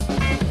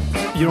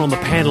You're on the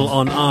panel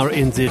on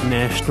RNZ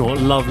National.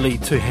 Lovely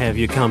to have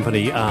your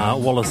company.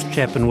 Wallace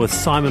Chapman with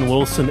Simon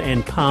Wilson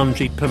and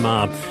Parmjeet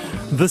Parmar.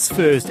 This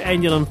first,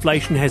 annual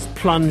inflation has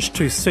plunged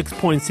to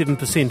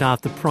 6.7%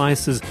 after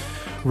prices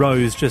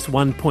rose just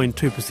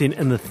 1.2%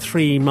 in the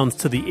 3 months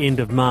to the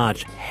end of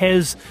March.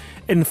 Has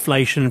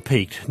inflation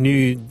peaked?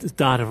 New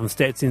data from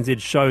Stats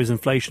NZ shows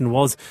inflation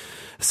was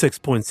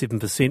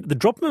 6.7%. The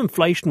drop in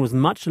inflation was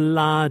much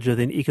larger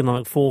than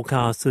economic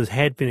forecasters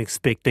had been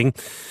expecting.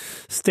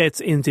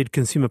 Stats NZ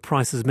Consumer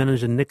Prices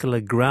Manager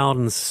Nicola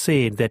Grouden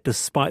said that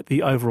despite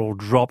the overall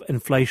drop,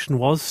 inflation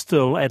was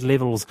still at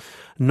levels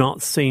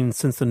not seen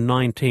since the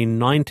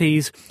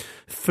 1990s.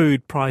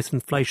 Food price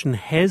inflation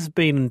has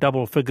been in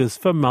double figures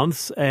for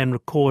months and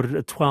recorded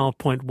a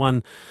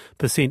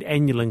 12.1%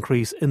 annual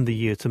increase in the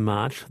year to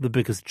March, the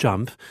biggest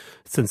jump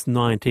since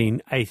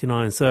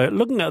 1989. So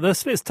looking at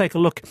this, let's take a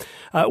look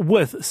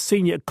with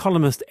senior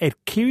columnist at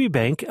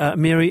Kiwibank,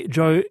 Mary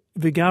Jo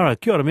Vigara.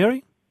 Kia ora,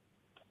 Mary.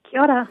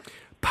 Kia ora.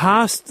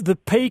 Past the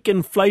peak,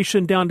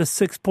 inflation down to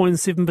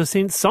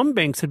 6.7%. Some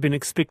banks had been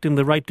expecting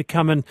the rate to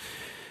come in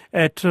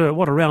at,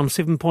 around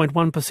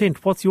 7.1%.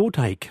 What's your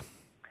take?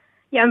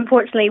 Yeah,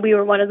 unfortunately, we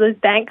were one of those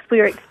banks. We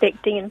were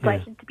expecting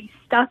inflation to be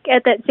stuck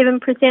at that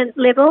 7%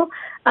 level.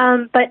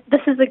 But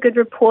this is a good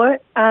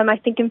report. I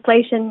think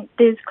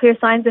there's clear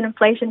signs that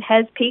inflation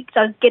has peaked.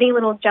 I was getting a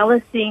little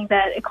jealous seeing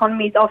that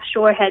economies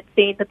offshore had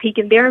seen the peak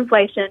in their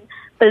inflation,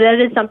 but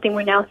that is something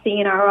we're now seeing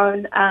in our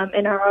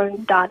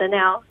own data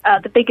now.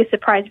 The biggest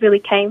surprise really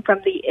came from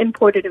the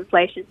imported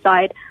inflation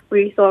side,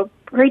 where we saw a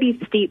pretty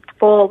steep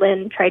fall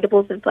in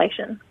tradables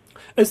inflation.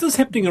 Is this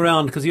happening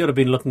around, because you would have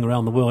been looking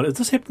around the world, is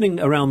this happening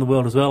around the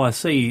world as well? I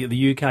see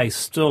the UK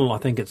still, I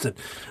think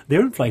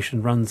their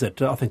inflation runs at,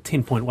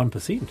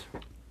 10.1%.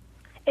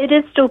 It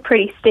is still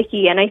pretty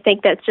sticky, and I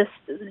think that's just,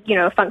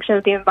 a function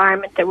of the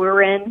environment that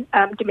we're in.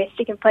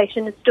 Domestic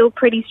inflation is still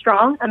pretty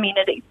strong. I mean,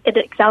 it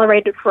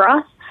accelerated for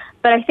us,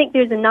 but I think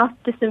there's enough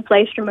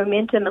disinflation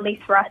momentum, at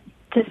least for us,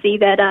 to see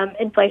that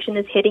inflation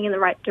is heading in the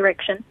right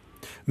direction.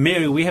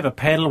 Mary, we have a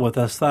panel with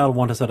us. They'll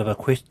want a sort of a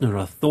question or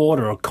a thought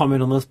or a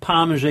comment on this.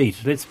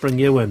 Parmjeet, let's bring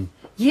you in.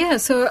 Yeah,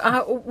 so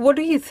what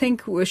do you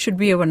think should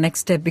be our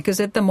next step?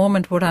 Because at the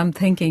moment, what I'm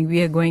thinking,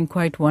 we are going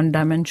quite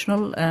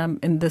one-dimensional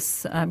in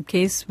this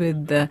case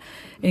with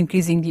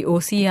increasing the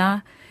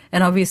OCR.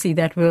 And obviously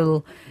that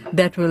will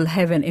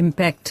have an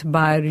impact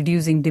by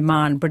reducing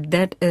demand. But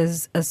that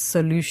is a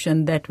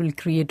solution that will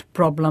create a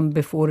problem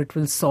before it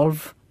will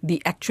solve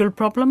the actual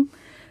problem.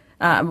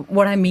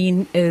 What I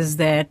mean is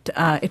that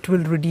it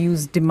will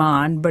reduce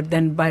demand, but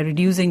then by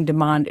reducing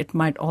demand, it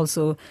might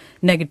also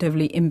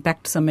negatively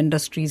impact some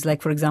industries.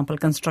 Like, for example,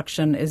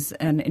 construction is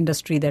an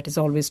industry that is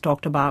always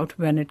talked about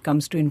when it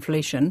comes to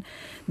inflation.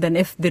 Then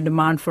if the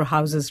demand for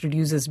houses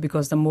reduces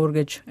because the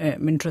mortgage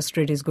interest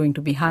rate is going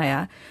to be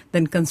higher,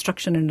 then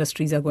construction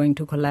industries are going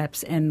to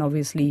collapse, and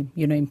obviously,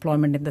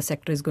 employment in the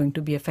sector is going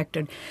to be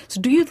affected. So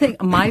do you think,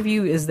 my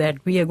view is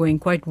that we are going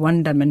quite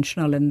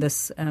one-dimensional in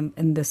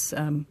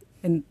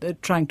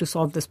trying to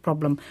solve this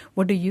problem.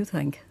 What do you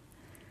think?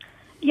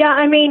 Yeah,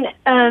 I mean,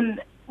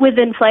 with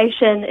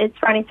inflation,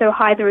 it's running so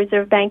high, the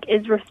Reserve Bank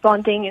is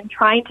responding and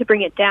trying to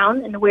bring it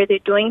down, and the way they're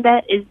doing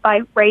that is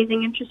by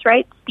raising interest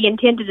rates. The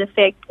intended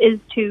effect is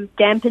to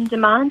dampen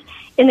demand.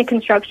 In the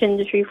construction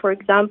industry, for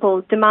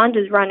example, demand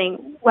is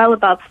running well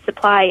above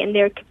supply, and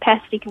they're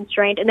capacity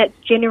constrained, and that's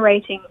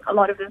generating a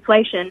lot of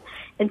inflation.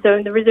 And so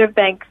in the Reserve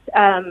Bank's,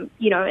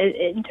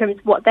 in terms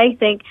of what they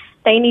think,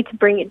 they need to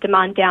bring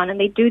demand down, and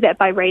they do that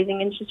by raising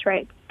interest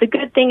rates. The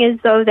good thing is,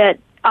 though, that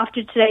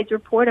after today's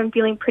report, I'm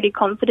feeling pretty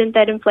confident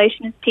that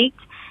inflation has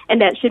peaked, and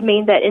that should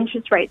mean that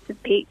interest rates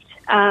have peaked.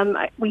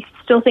 We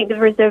still think the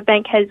Reserve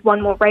Bank has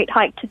one more rate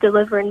hike to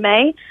deliver in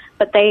May,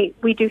 but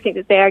we do think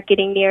that they are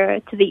getting nearer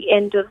to the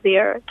end of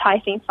their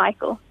tightening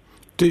cycle.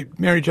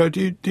 Mary Jo,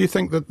 do you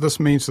think that this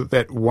means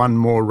that one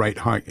more rate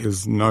hike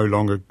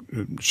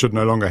should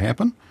no longer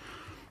happen?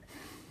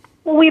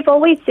 Well, we've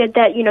always said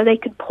that, they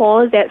could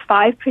pause at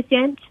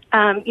 5%.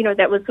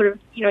 That was sort of,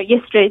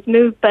 yesterday's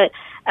move, but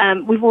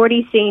we've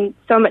already seen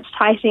so much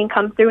tightening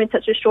come through in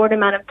such a short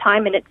amount of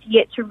time, and it's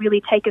yet to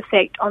really take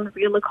effect on the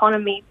real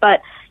economy.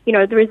 But,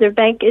 the Reserve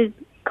Bank is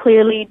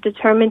clearly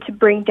determined to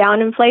bring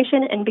down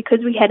inflation, and because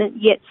we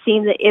hadn't yet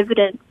seen the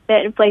evidence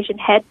that inflation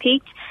had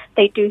peaked,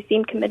 they do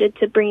seem committed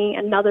to bringing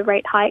another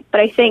rate hike.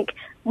 But I think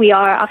we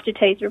are, after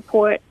today's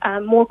report,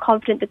 more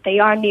confident that they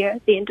are near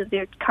the end of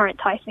their current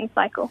tightening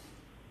cycle.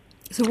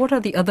 So what are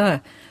the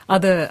other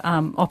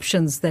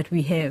options that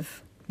we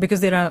have?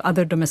 Because there are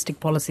other domestic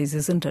policies,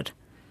 isn't it,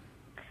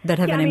 that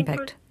have an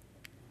impact?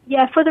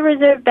 For the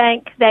Reserve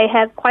Bank, they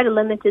have quite a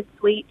limited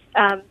suite.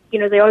 The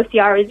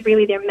OCR is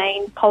really their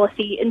main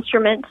policy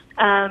instrument,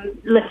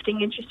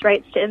 lifting interest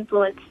rates to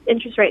influence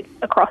interest rates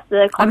across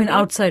the economy. I mean,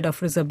 outside of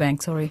Reserve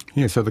Bank, sorry.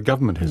 Yeah, so the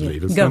government has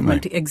leaders,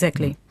 government, don't they?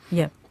 Exactly,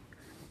 yeah.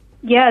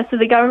 Yeah, so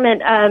the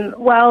government,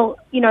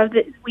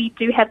 we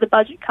do have the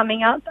budget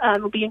coming up.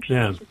 It'll be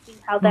interesting to see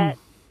how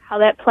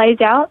that plays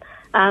out.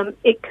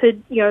 It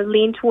could,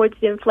 lean towards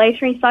the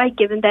inflationary side,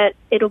 given that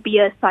it'll be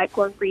a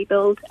cyclone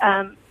rebuild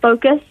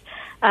focus.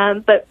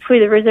 But through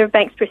the Reserve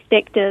Bank's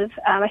perspective,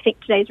 I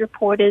think today's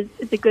report is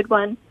a good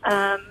one.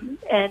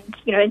 And,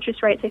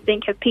 interest rates, I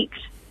think, have peaked.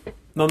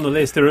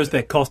 Nonetheless, there is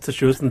that cost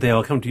issue, isn't there?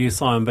 I'll come to you,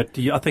 Simon, but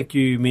I think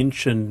you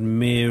mentioned,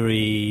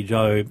 Mary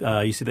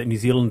Jo, you said that New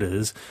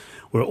Zealanders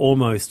were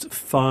almost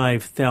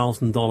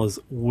 $5,000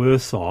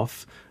 worse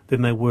off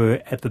than they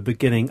were at the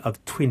beginning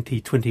of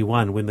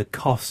 2021 when the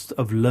cost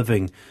of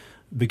living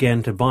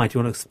began to bite. Do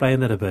you want to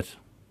explain that a bit?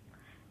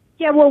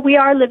 Yeah, well, we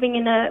have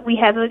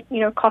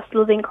a cost of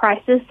living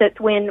crisis. That's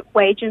when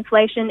wage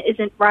inflation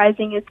isn't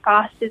rising as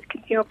fast as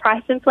consumer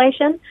price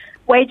inflation.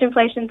 Wage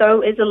inflation,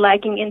 though, is a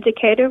lagging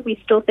indicator. We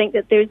still think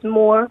that there's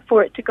more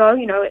for it to go.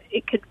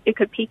 It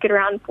could peak at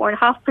around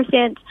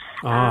 4.5%.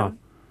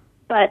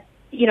 But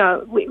we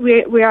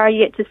are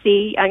yet to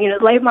see. The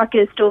labour market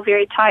is still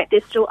very tight.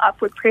 There's still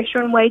upward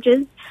pressure on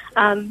wages.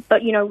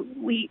 But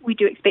we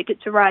do expect it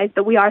to rise.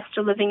 But we are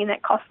still living in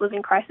that cost of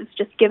living crisis,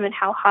 just given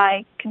how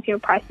high consumer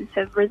prices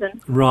have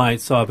risen. Right.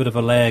 So a bit of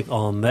a lag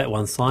on that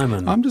one,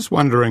 Simon. I'm just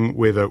wondering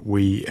whether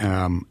we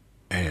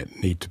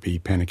need to be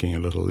panicking a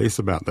little less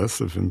about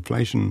this. If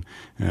inflation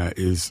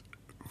is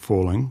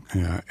falling,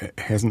 it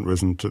hasn't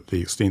risen to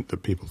the extent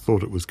that people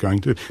thought it was going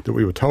to, that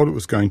we were told it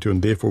was going to,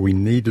 and therefore we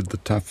needed the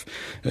tough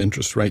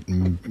interest rate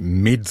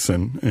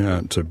medicine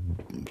to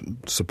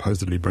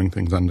supposedly bring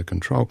things under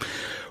control.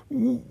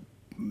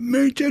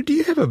 Mary Jo, do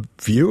you have a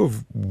view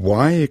of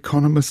why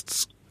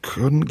economists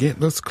couldn't get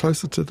this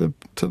closer to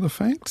the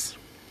facts?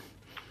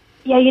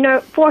 Yeah,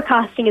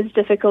 forecasting is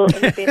difficult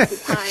in the best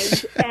of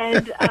times.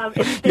 And,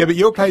 but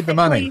you're paid the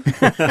money.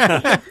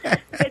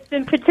 It's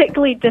been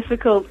particularly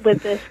difficult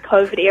with this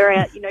COVID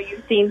era.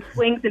 You've seen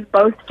swings in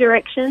both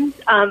directions.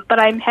 But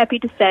I'm happy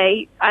to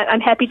say,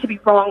 I'm happy to be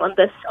wrong on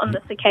this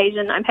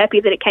occasion. I'm happy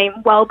that it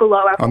came well below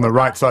our forecast. On the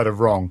right side of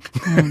wrong.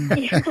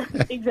 Yeah,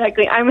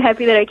 exactly. I'm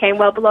happy that it came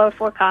well below our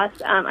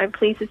forecast. I'm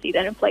pleased to see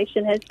that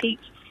inflation has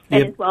peaked.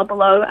 And it's well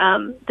below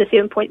the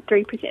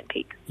 7.3%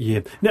 peak.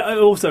 Yeah. Now, it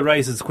also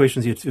raises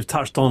questions, you've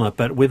touched on it,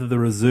 but whether the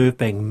Reserve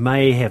Bank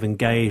may have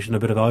engaged in a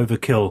bit of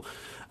overkill,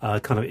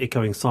 kind of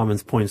echoing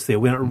Simon's points there,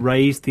 when it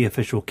raised the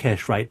official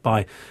cash rate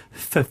by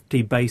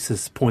 50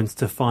 basis points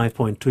to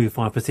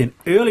 5.25%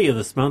 earlier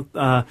this month.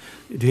 Do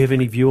you have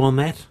any view on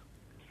that?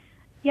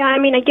 Yeah,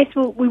 I guess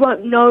we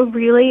won't know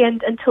really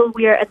until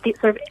we're at the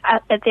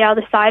at the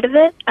other side of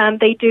it.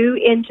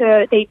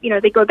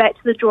 They go back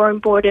to the drawing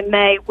board in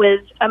May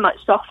with a much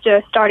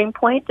softer starting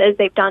point as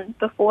they've done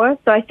before.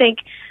 So I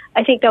think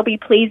they'll be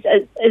pleased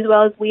as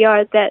well as we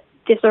are that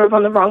they're sort of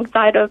on the wrong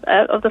side of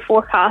the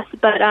forecast.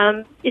 But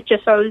it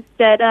just shows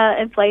that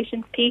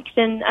inflation's peaked,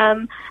 and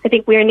I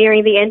think we're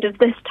nearing the end of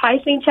this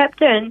tightening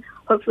chapter, and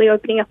hopefully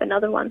opening up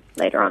another one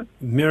later on.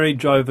 Mary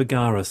Jo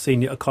Vergara,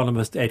 Senior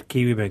Economist at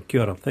Kiwibank.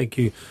 Kia ora. Thank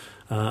you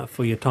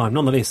for your time.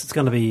 Nonetheless, it's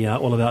going to be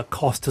all about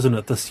cost, isn't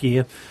it, this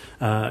year?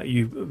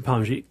 You,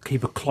 Parmjeet,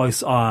 keep a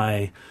close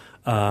eye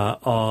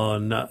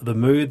on the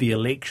mood, the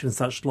election,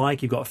 such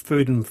like. You've got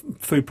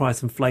food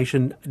price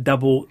inflation,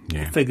 double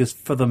figures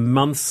for the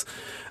months.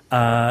 Fruit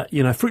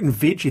and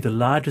veggie, the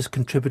largest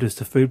contributors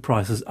to food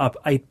prices, up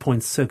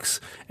 8.6%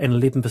 and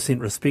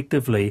 11%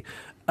 respectively.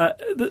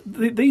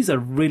 These are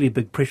really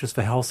big pressures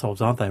for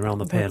households, aren't they, around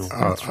the panel?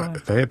 That's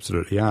right. They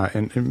absolutely are.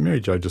 And Mary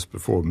Jo just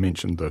before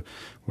mentioned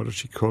what did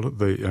she call it?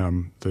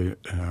 The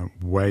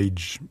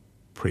wage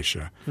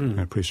pressure,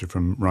 pressure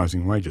from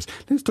rising wages.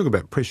 Let's talk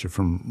about pressure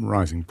from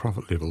rising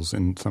profit levels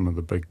in some of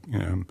the big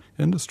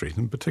industries,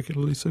 and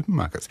particularly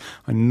supermarkets.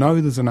 I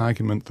know there's an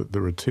argument that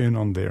the return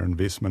on their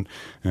investment,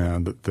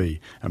 that the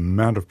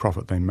amount of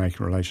profit they make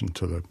in relation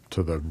to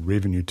the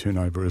revenue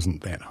turnover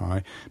isn't that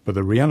high, but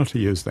the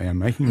reality is they are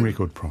making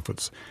record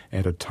profits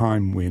at a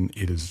time when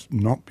it has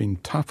not been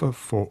tougher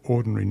for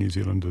ordinary New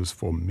Zealanders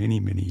for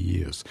many, many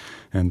years,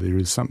 and there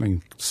is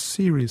something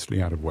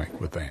seriously out of whack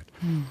with that.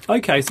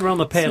 Okay, so around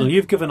the panel,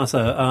 you've given us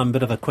a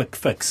bit of a quick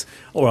fix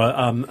or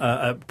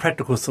a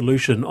practical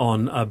solution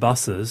on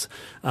buses.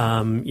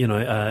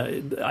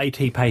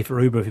 AT pay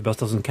for Uber if your bus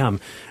doesn't come.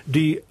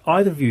 Do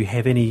either of you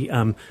have any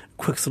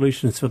quick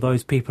solutions for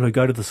those people who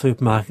go to the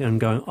supermarket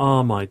and going,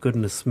 oh my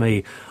goodness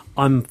me,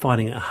 I'm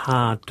finding it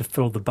hard to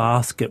fill the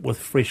basket with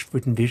fresh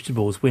fruit and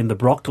vegetables when the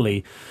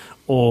broccoli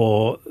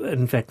or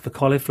in fact the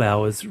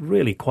cauliflower is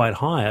really quite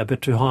high, a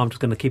bit too high. I'm just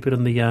going to keep it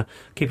in the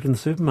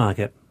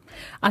supermarket.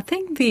 I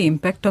think the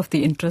impact of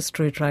the interest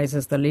rate rise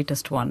is the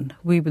latest one.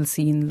 We will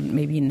see in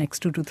maybe in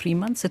next 2 to 3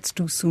 months. It's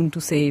too soon to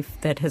say if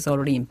that has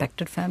already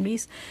impacted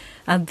families.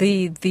 And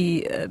the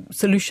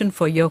solution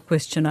for your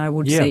question, I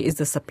would say, is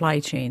the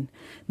supply chain.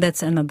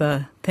 That's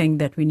another thing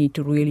that we need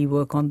to really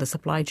work on, the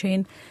supply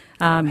chain.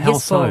 How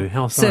so?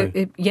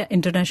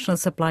 International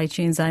supply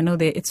chains, I know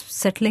it's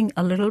settling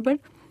a little bit.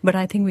 But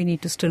I think we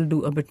need to still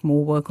do a bit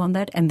more work on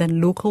that. And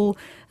then local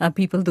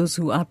people, those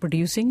who are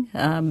producing,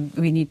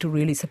 we need to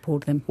really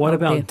support them. What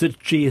about the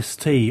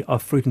GST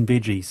of fruit and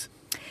veggies?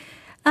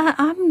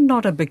 I'm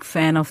not a big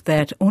fan of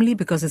that, only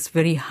because it's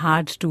very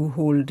hard to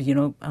hold,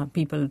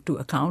 people to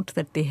account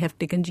that they have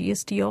taken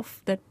GST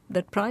off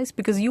that price,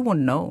 because you won't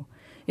know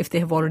if they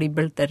have already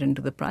built that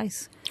into the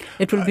price.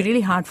 It will be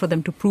really hard for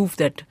them to prove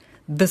that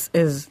this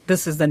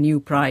is the new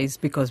price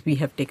because we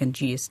have taken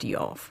GST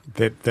off.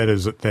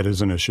 That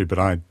is an issue, but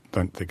I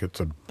don't think it's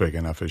a big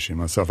enough issue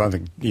myself. I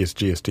think, yes,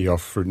 GST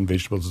off fruit and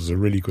vegetables is a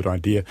really good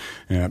idea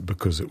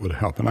because it would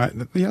help.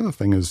 And the other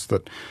thing is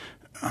that,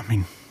 I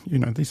mean,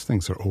 these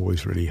things are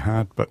always really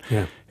hard, but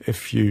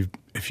if you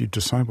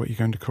decide what you're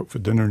going to cook for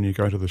dinner and you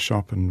go to the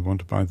shop and want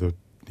to buy the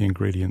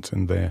ingredients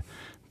and they're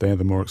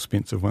the more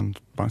expensive ones,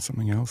 buy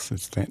something else.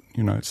 It's that,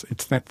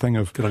 it's that thing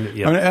of,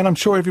 and I'm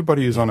sure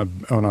everybody who's on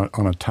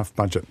a tough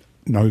budget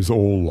knows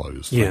all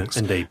those things.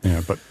 Yeah, indeed.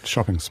 But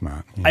shopping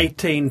smart.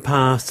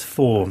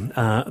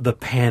 4:18, the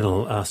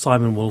panel,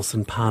 Simon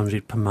Wilson,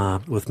 Parmjeet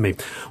Parmar with me.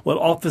 Well,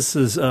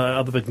 officers,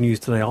 other big news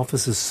today,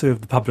 officers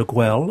served the public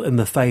well in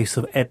the face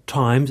of, at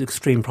times,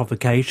 extreme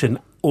provocation,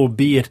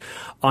 albeit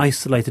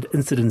isolated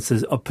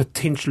incidences of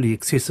potentially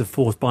excessive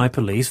force by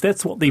police.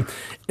 That's what the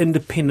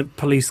Independent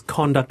Police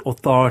Conduct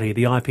Authority,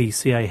 the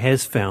IPCA,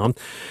 has found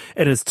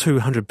in its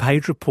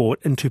 200-page report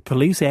into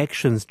police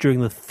actions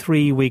during the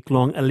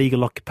 3-week-long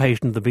illegal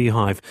occupation of the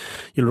Beehive.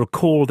 You'll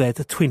recall that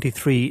the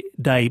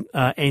 23-day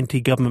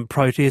anti-government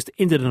protest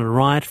ended in a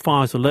riot,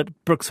 fires were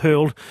lit, bricks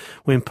hurled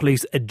when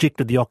police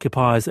ejected the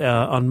occupiers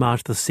on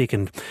March the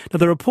 2nd. Now,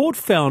 the report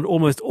found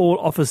almost all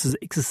officers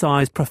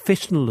exercised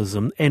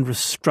professionalism and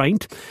restraint,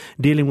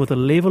 dealing with a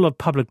level of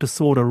public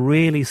disorder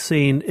rarely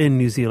seen in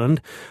New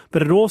Zealand,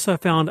 but it also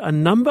found a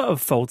number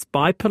of faults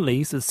by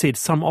police. It said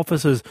some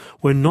officers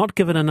were not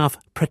given enough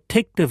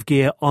protective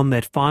gear on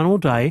that final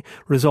day,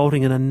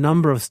 resulting in a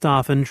number of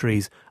staff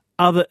injuries.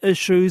 Other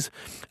issues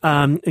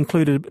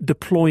included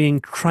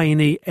deploying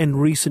trainee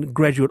and recent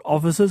graduate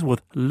officers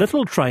with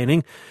little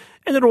training.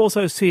 And it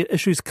also said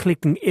issues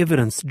collecting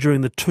evidence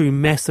during the 2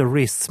 mass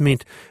arrests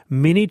meant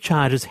many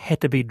charges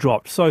had to be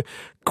dropped. So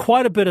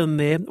quite a bit in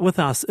there. With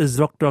us is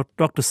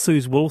Dr.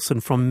 Suze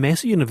Wilson from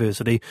Massey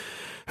University,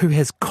 who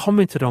has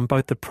commented on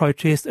both the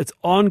protest, its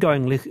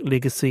ongoing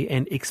legacy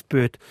and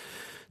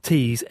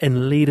expertise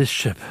and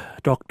leadership.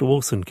 Dr.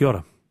 Wilson, kia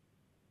ora.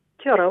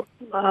 Kia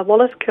ora,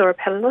 Wallace, kia ora,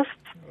 panellists.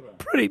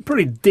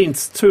 Pretty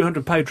dense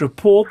 200-page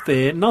report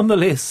there.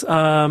 Nonetheless,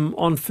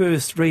 on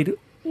first read,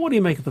 what do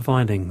you make of the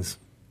findings?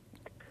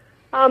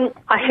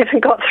 I haven't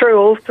got through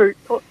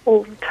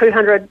all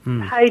 200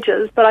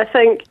 pages, but I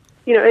think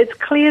it's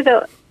clear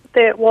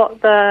that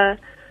what the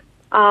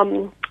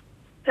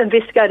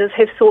investigators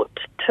have sought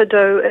to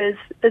do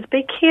is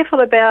be careful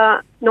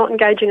about not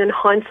engaging in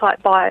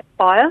hindsight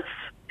bias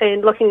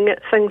and looking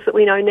at things that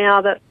we know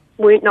now that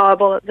weren't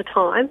knowable at the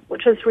time,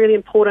 which is really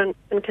important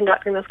in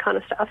conducting this kind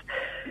of stuff.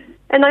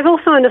 And they've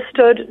also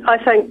understood, I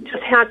think,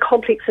 just how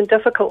complex and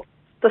difficult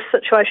the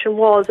situation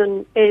was,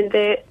 and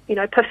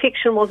that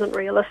perfection wasn't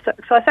realistic.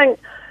 So I think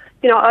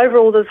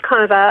overall there's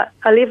kind of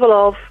a level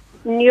of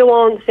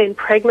nuance and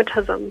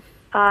pragmatism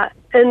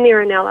in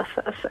their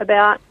analysis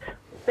about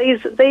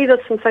these are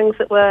some things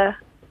that were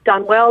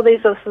done well,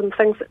 these are some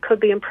things that could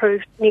be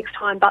improved next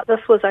time, but this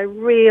was a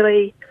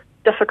really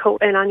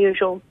difficult and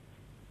unusual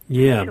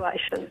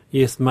situation.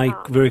 Yes, made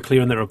very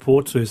clear in that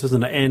report, Suze,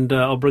 isn't it? And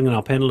I'll bring in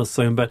our panellists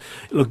soon. But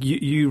look,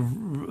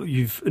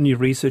 you've in your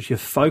research,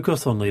 you've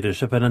focused on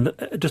leadership, and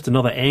just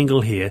another angle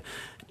here.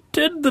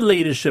 Did the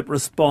leadership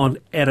respond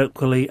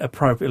adequately,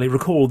 appropriately?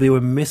 Recall there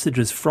were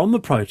messages from the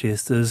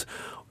protesters.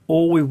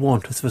 All we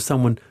want is for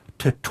someone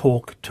to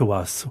talk to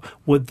us.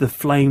 Would the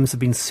flames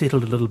have been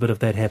settled a little bit if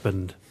that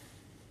happened?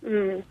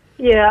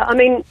 Yeah, I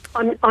mean,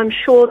 I'm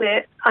sure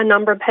that a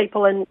number of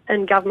people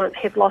in government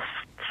have lost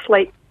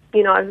sleep,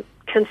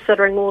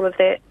 considering all of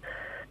that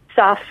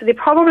stuff. So there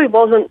probably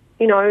wasn't,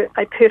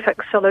 a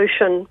perfect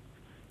solution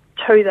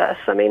to this.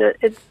 I mean,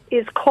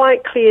 it's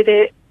quite clear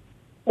that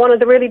one of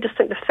the really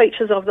distinctive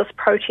features of this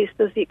protest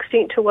is the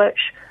extent to which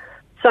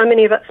so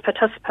many of its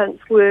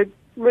participants were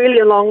really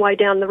a long way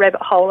down the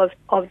rabbit hole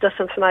of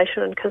disinformation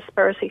and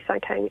conspiracy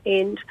thinking.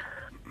 And,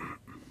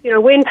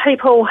 when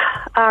people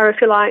are,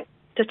 if you like,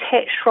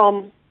 detached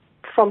from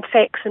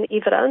facts and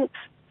evidence,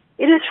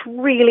 it is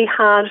really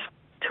hard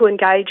to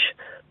engage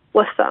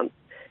with them.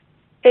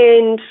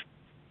 And,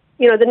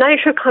 the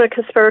nature of kind of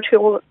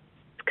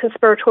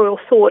conspiratorial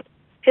thought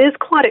is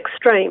quite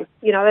extreme.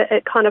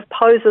 It kind of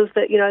poses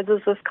that,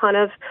 there's this kind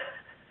of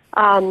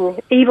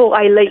evil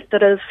elite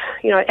that is,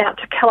 out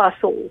to kill us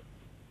all.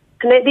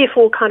 And that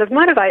therefore kind of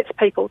motivates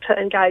people to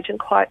engage in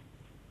quite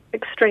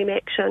extreme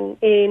action.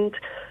 And,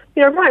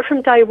 right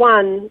from day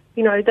one,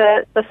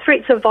 the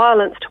threats of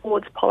violence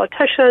towards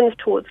politicians,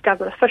 towards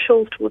government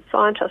officials, towards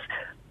scientists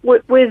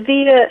were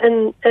there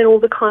in all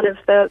the kind of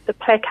the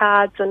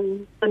placards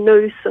and the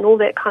noose and all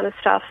that kind of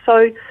stuff.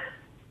 So,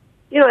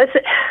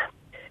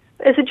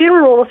 as a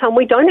general rule of thumb,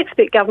 we don't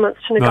expect governments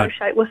to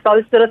negotiate with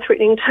those that are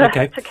threatening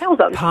to kill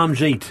them.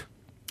 Parmjeet.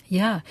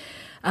 Yeah.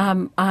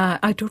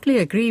 I totally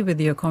agree with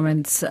your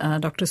comments,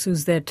 Dr.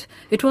 Suze, that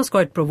it was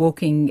quite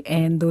provoking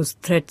and those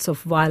threats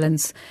of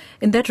violence.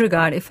 In that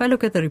regard, if I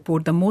look at the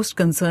report, the most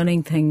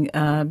concerning thing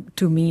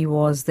to me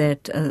was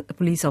that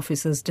police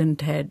officers didn't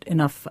have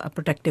enough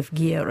protective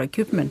gear or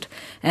equipment,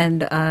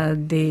 and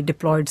they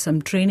deployed some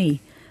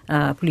trainee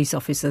police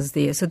officers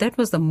there. So that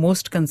was the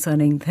most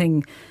concerning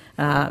thing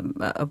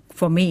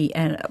for me.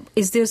 And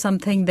is there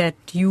something that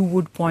you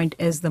would point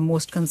as the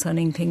most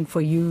concerning thing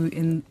for you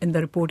in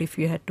the report if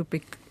you had to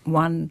pick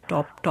one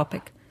top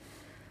topic?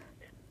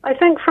 I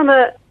think from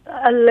a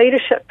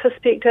leadership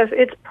perspective,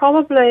 it's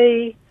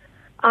probably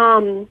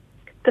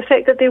the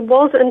fact that there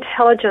was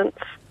intelligence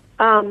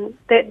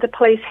that the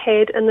police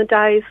had in the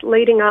days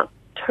leading up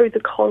to the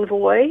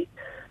convoy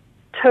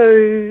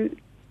to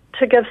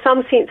give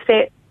some sense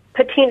that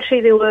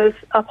potentially there was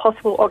a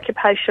possible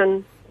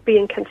occupation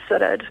being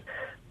considered.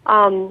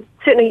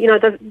 Certainly,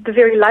 the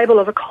very label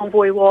of a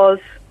convoy was,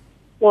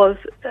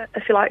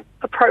 if you like,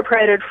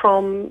 appropriated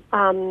from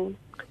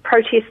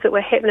protests that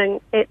were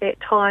happening at that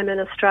time in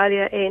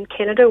Australia and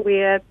Canada,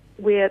 where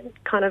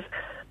kind of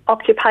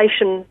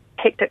occupation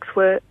tactics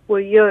were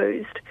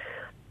used.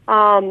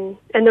 And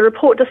the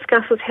report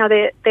discusses how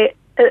that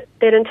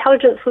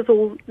intelligence was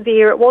all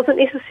there. It wasn't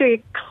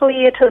necessarily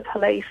clear to the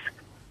police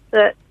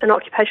that an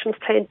occupation was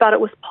planned, but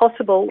it was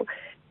possible,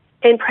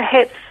 and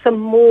perhaps some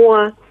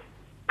more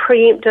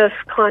preemptive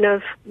kind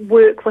of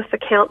work with the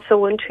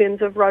council in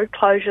terms of road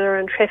closure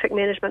and traffic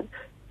management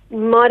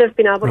might have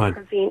been able to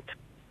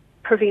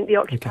prevent the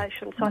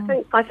occupation. Okay.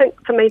 So I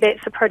think for me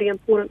that's a pretty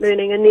important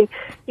learning. And then,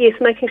 yes,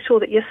 making sure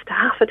that your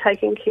staff are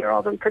taken care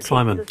of and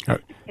protected.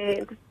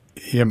 Simon.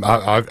 Yeah,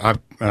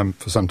 I've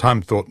for some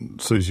time thought,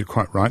 Suze, you're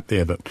quite right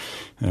there, that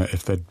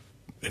if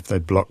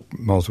they'd blocked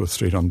Molesworth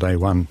Street on day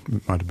one,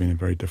 it might have been a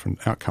very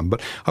different outcome.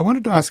 But I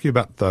wanted to ask you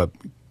about the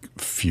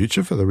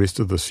future for the rest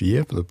of this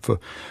year.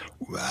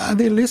 Are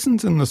there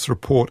lessons in this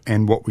report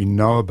and what we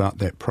know about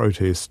that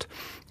protest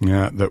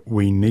that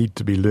we need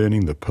to be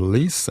learning, the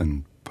police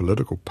and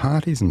political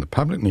parties and the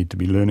public need to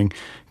be learning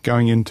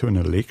going into an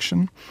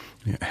election,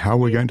 how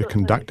we're going to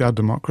conduct our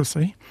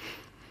democracy?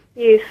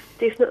 Yes,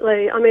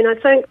 definitely. I mean, I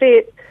think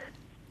that,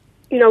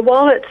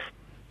 while it's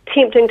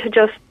tempting to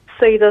just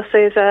see this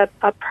as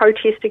a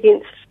protest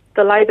against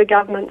the Labor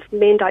government's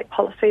mandate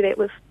policy, that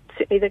was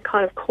certainly the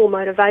kind of core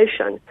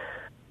motivation,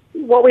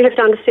 what we have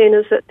to understand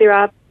is that there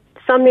are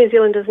some New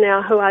Zealanders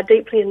now who are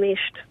deeply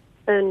enmeshed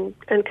in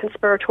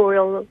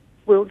conspiratorial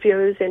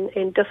worldviews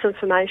and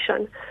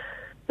disinformation,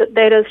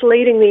 that is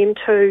leading them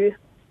to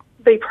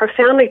be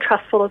profoundly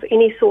trustful of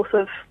any source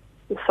of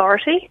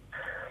authority,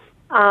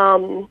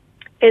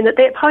 and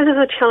that poses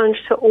a challenge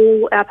to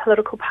all our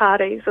political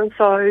parties. And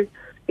so,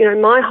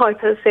 my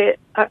hope is that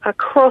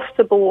across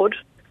the board,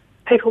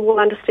 people will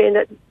understand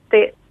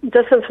that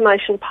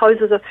disinformation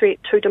poses a threat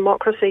to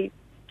democracy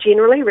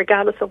generally,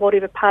 regardless of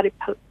whatever party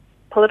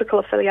political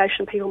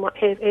affiliation people might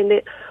have, and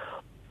that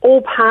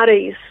all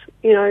parties,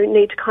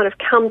 need to kind of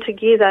come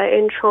together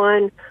and try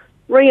and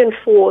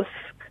reinforce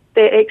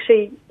that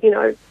actually,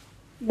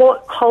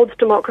 what holds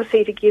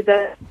democracy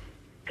together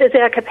is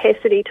our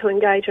capacity to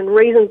engage in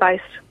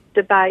reason-based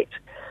debate,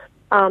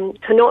 to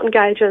not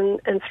engage in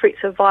threats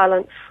of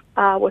violence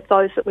with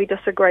those that we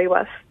disagree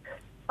with,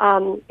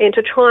 and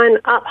to try and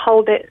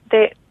uphold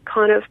that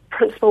kind of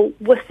principle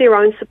with their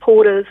own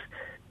supporters,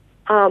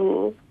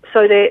 so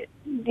that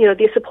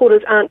their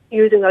supporters aren't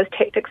using those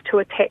tactics to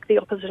attack the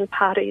opposition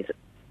parties,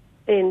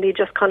 and they're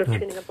just kind of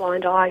turning a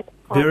blind eye.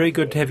 Very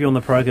good to have you on the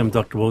program,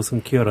 Dr.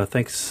 Wilson. Kia ora.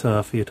 Thanks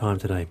for your time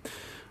today.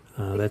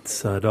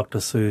 That's Dr.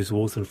 Suze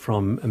Wilson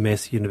from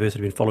Massey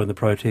University, been following the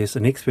protests,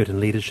 an expert in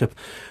leadership,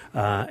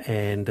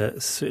 and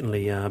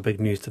certainly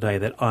big news today,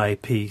 that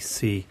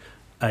IPCA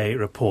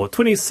report.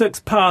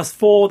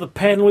 4:26, the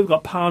panel. We've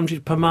got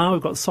Parmjeet Parmar,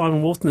 we've got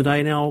Simon Wilson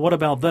today. Now, what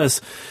about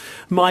this?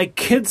 My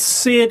kids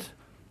said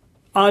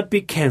I'd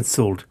be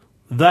cancelled.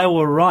 They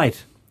were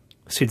right,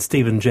 said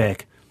Stephen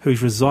Jack,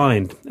 who's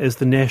resigned as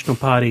the National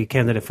Party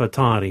candidate for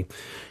Taiere.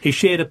 He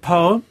shared a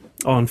poem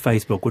on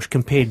Facebook which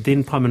compared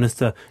then Prime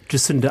Minister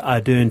Jacinda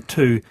Ardern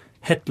to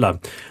Hitler.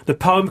 The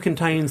poem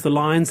contains the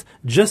lines,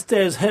 "Just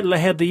as Hitler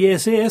had the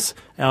SS,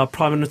 our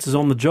Prime Minister's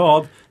on the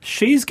job,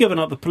 she's given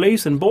up the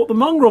police and bought the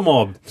mongrel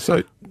mob."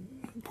 So,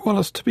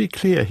 Wallace, to be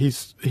clear, he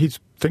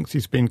thinks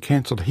he's been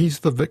cancelled. He's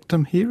the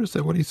victim here, is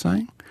that what he's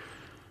saying?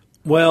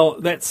 Well,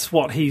 that's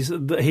what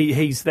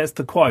that's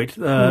the quote.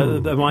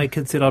 My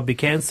kids said I'd be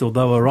cancelled.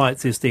 They were right,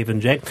 says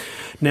Stephen Jack.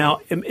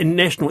 Now, in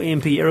National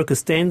MP Erica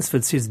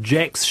Stansford says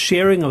Jack's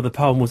sharing of the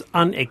poem was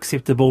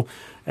unacceptable.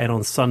 And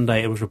on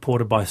Sunday, it was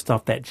reported by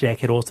Stuff that Jack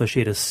had also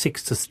shared a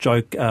sexist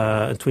joke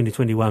in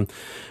 2021.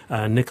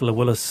 Nicola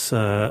Willis,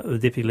 the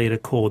deputy leader,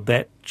 called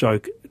that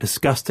joke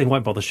disgusting.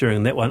 Won't bother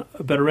sharing that one.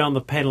 But around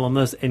the panel on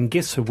this, and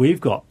guess who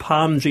we've got?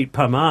 Parmjeet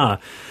Parmar.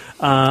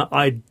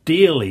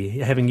 Ideally,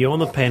 having you on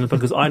the panel,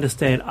 because I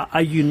understand,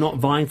 are you not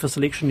vying for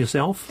selection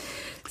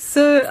yourself?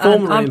 So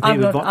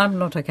I'm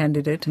not a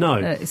candidate.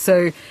 No.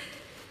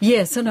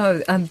 Yes,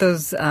 and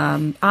those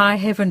I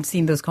haven't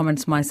seen those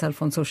comments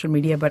myself on social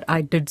media, but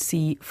I did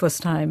see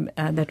first time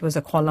that was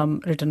a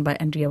column written by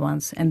Andrea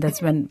once, and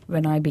that's when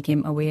I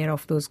became aware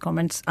of those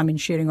comments. I mean,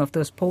 sharing of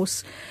those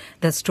posts.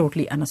 That's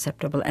totally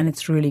unacceptable, and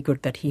it's really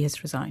good that he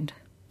has resigned.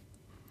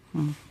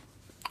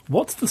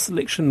 What's the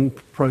selection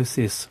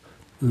process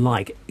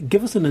like?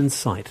 Give us an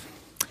insight.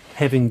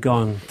 having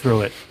gone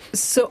through it?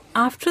 So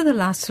after the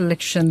last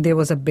election, there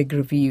was a big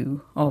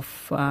review of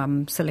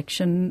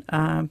selection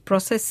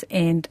process,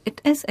 and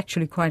it is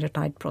actually quite a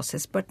tight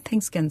process, but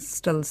things can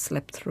still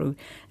slip through,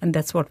 and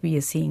that's what we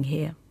are seeing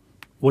here.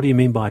 What do you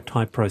mean by a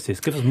tight process?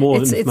 Give us more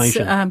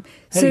information. How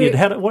does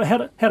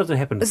it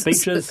happen?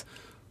 Speeches?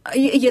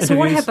 So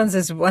what happens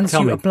is once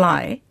you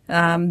apply,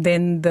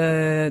 then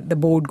the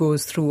board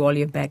goes through all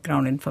your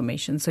background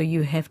information. So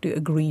you have to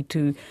agree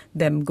to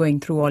them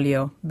going through all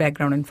your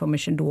background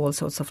information, do all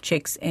sorts of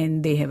checks,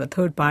 and they have a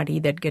third party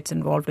that gets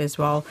involved as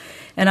well.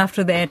 And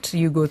after that,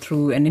 you go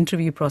through an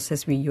interview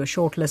process where you're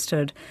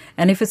shortlisted.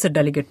 And if it's a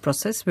delegate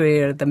process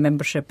where the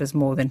membership is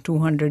more than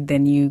 200,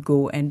 then you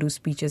go and do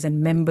speeches,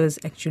 and members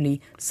actually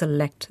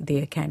select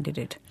their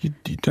candidate.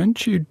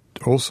 Don't you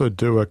also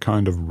do a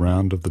kind of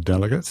round of the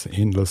delegates,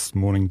 endless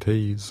morning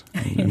teas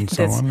and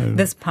so on?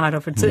 That's part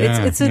of it.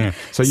 So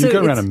So you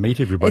go around and meet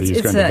everybody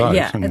who's going to vote.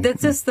 Yeah,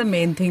 that's just the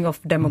main thing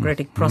of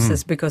democratic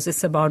process, because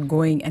it's about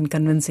going and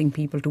convincing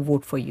people to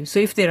vote for you. So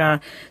if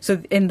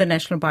in the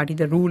National Party,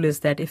 the rule is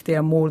that if there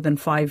are more than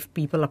 5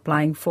 people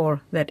applying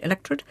for that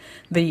electorate,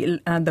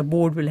 the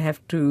board will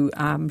have to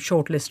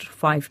shortlist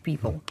 5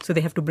 people. So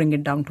they have to bring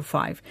it down to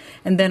 5.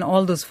 And then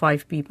all those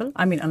 5 people,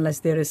 unless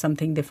there is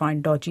something they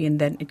find dodgy, and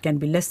then it can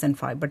be less than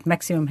 5, but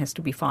maximum has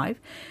to be 5.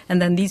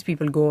 And then these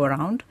people go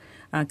around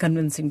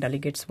convincing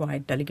delegates why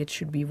delegates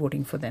should be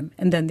voting for them.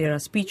 And then there are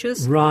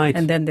speeches. Right.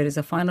 And then there is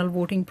a final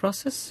voting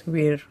process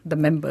where the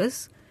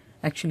members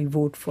actually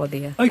vote for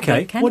their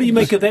candidate. What do you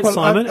make of that,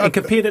 Simon? And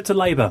compare that to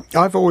Labour.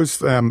 I've always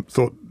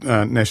thought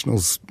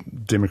National's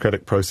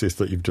democratic process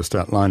that you've just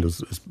outlined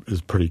is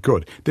pretty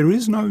good. There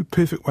is no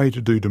perfect way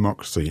to do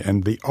democracy,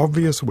 and the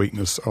obvious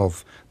weakness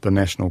of the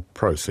National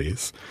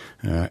process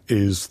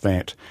is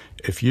that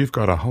if you've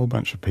got a whole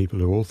bunch of people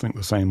who all think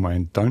the same way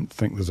and don't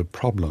think there's a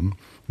problem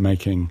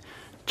making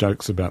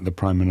jokes about the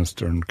Prime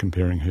Minister and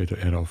comparing her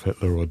to Adolf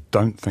Hitler, or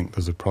don't think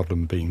there's a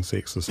problem being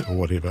sexist or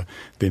whatever,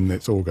 then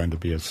that's all going to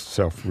be a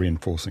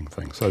self-reinforcing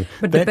thing.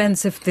 But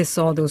depends if they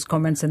saw those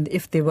comments and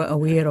if they were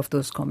aware of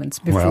those comments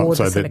before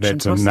the selection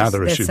process. That's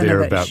another issue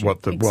there about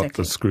what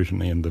the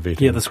scrutiny and the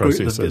vetting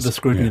process is. The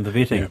scrutiny and the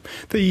vetting.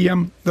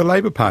 Yeah. The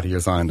Labour Party,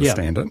 as I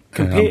understand it...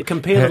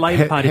 Compare the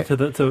Labour Party to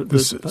the...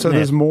 So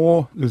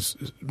there's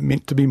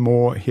meant to be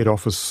more head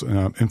office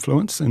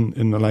influence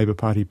in the Labour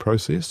Party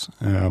process.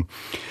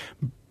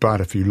 But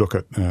if you look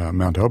at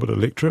Mount Albert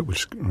electorate,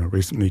 which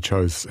recently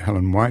chose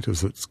Helen White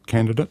as its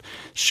candidate,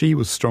 she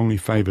was strongly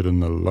favoured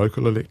in the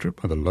local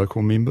electorate by the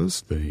local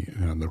members. The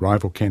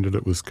rival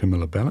candidate was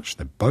Camilla Ballich.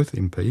 They're both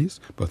MPs,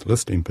 both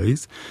list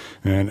MPs,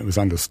 and it was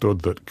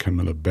understood that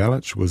Camilla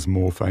Ballich was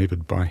more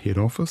favoured by head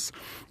office,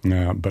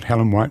 but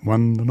Helen White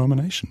won the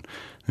nomination.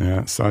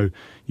 So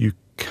you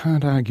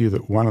can't argue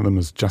that one of them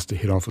is just a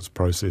head office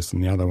process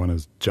and the other one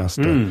is just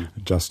a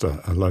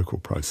local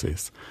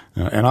process.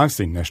 And I've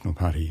seen National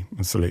Party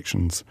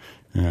selections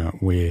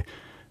where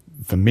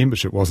the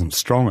membership wasn't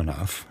strong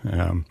enough.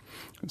 When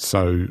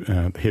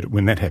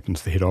that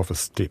happens, the head office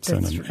steps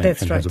in and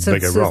has a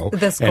bigger role.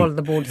 That's called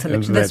the board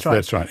selection. That's right.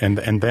 That's right.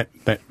 And that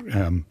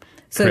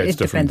so creates it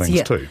different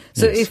depends, things too.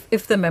 So yes.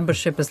 if the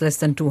membership is less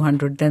than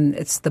 200, then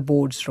it's the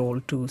board's role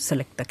to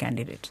select the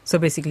candidate. So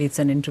basically it's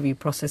an interview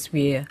process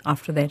where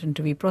after that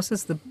interview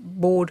process, the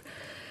board,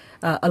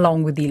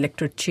 along with the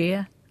electorate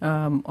chair,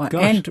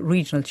 and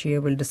regional chair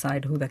will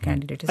decide who the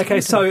candidate is.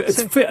 Okay, so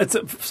it's fair.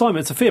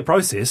 Simon, it's a fair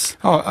process.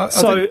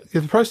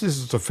 The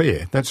processes are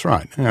fair. That's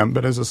right.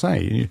 But as I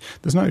say,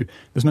 there's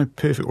no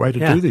perfect way to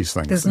do these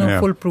things. There's no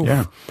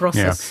foolproof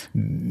process.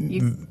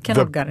 You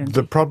cannot guarantee.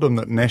 The problem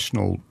that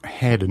National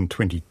had in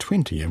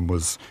 2020 and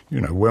was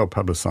well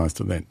publicised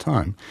at that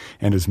time,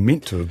 and is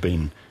meant to have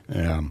been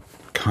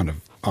kind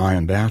of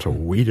ironed out or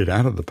weeded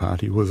out of the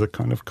party, was a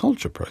kind of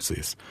culture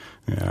process.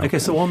 Okay,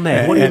 so on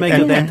that, what do you make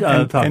of that,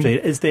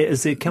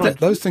 Parmjeet?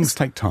 Those things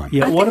take time.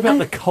 Yeah. What about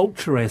the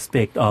culture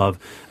aspect of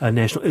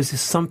National? Is there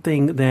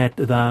something that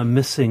they're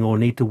missing or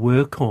need to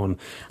work on?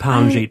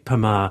 Parmjeet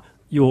Parmar,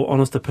 your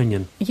honest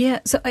opinion. Yeah,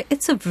 so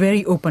it's a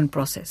very open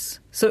process.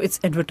 So it's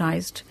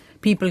advertised.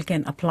 People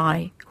can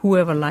apply.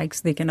 Whoever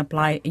likes, they can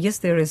apply. Yes,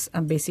 there is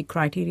a basic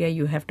criteria.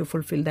 You have to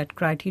fulfill that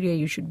criteria.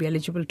 You should be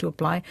eligible to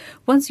apply.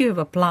 Once you have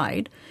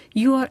applied,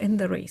 you are in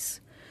the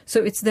race.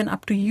 So it's then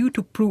up to you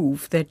to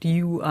prove that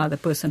you are the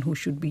person who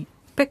should be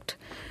picked.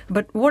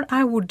 But what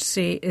I would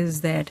say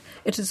is that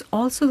it is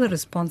also the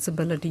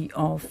responsibility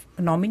of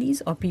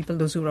nominees or people,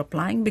 those who are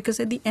applying, because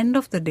at the end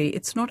of the day,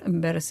 it's not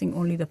embarrassing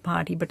only the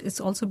party, but it's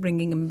also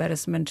bringing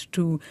embarrassment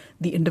to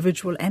the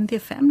individual and their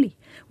family.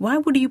 Why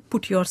would you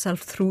put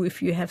yourself through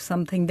if you have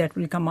something that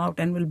will come out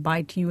and will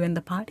bite you and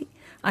the party?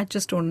 I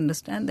just don't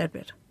understand that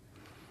bit.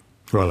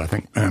 Well, I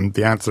think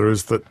the answer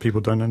is that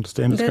people don't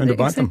understand it's going to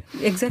bite them.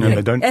 Exactly. And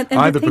they don't,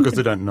 either because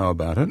they don't know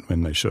about it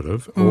when they should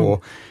have, or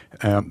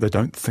they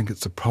don't think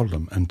it's a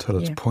problem until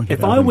it's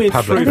pointed out in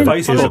public that it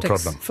is a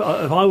problem. If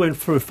I went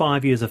through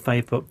 5 years of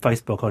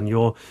Facebook on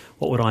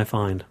what would I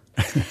find?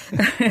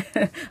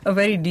 A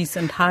very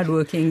decent,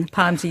 hard-working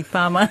Parmjeet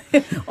Parmar,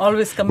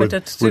 always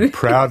committed with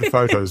proud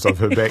photos of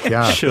her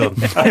backyard. Sure.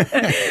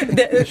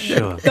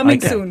 Sure. Coming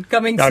Okay. soon.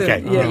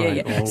 Okay.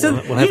 Yeah.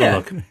 We'll have a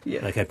look.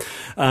 Yeah. Okay.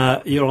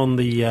 You're on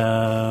the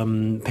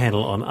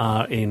panel on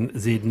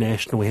RNZ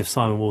National. We have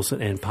Simon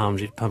Wilson and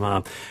Parmjeet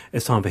Parmar.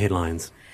 It's time for headlines.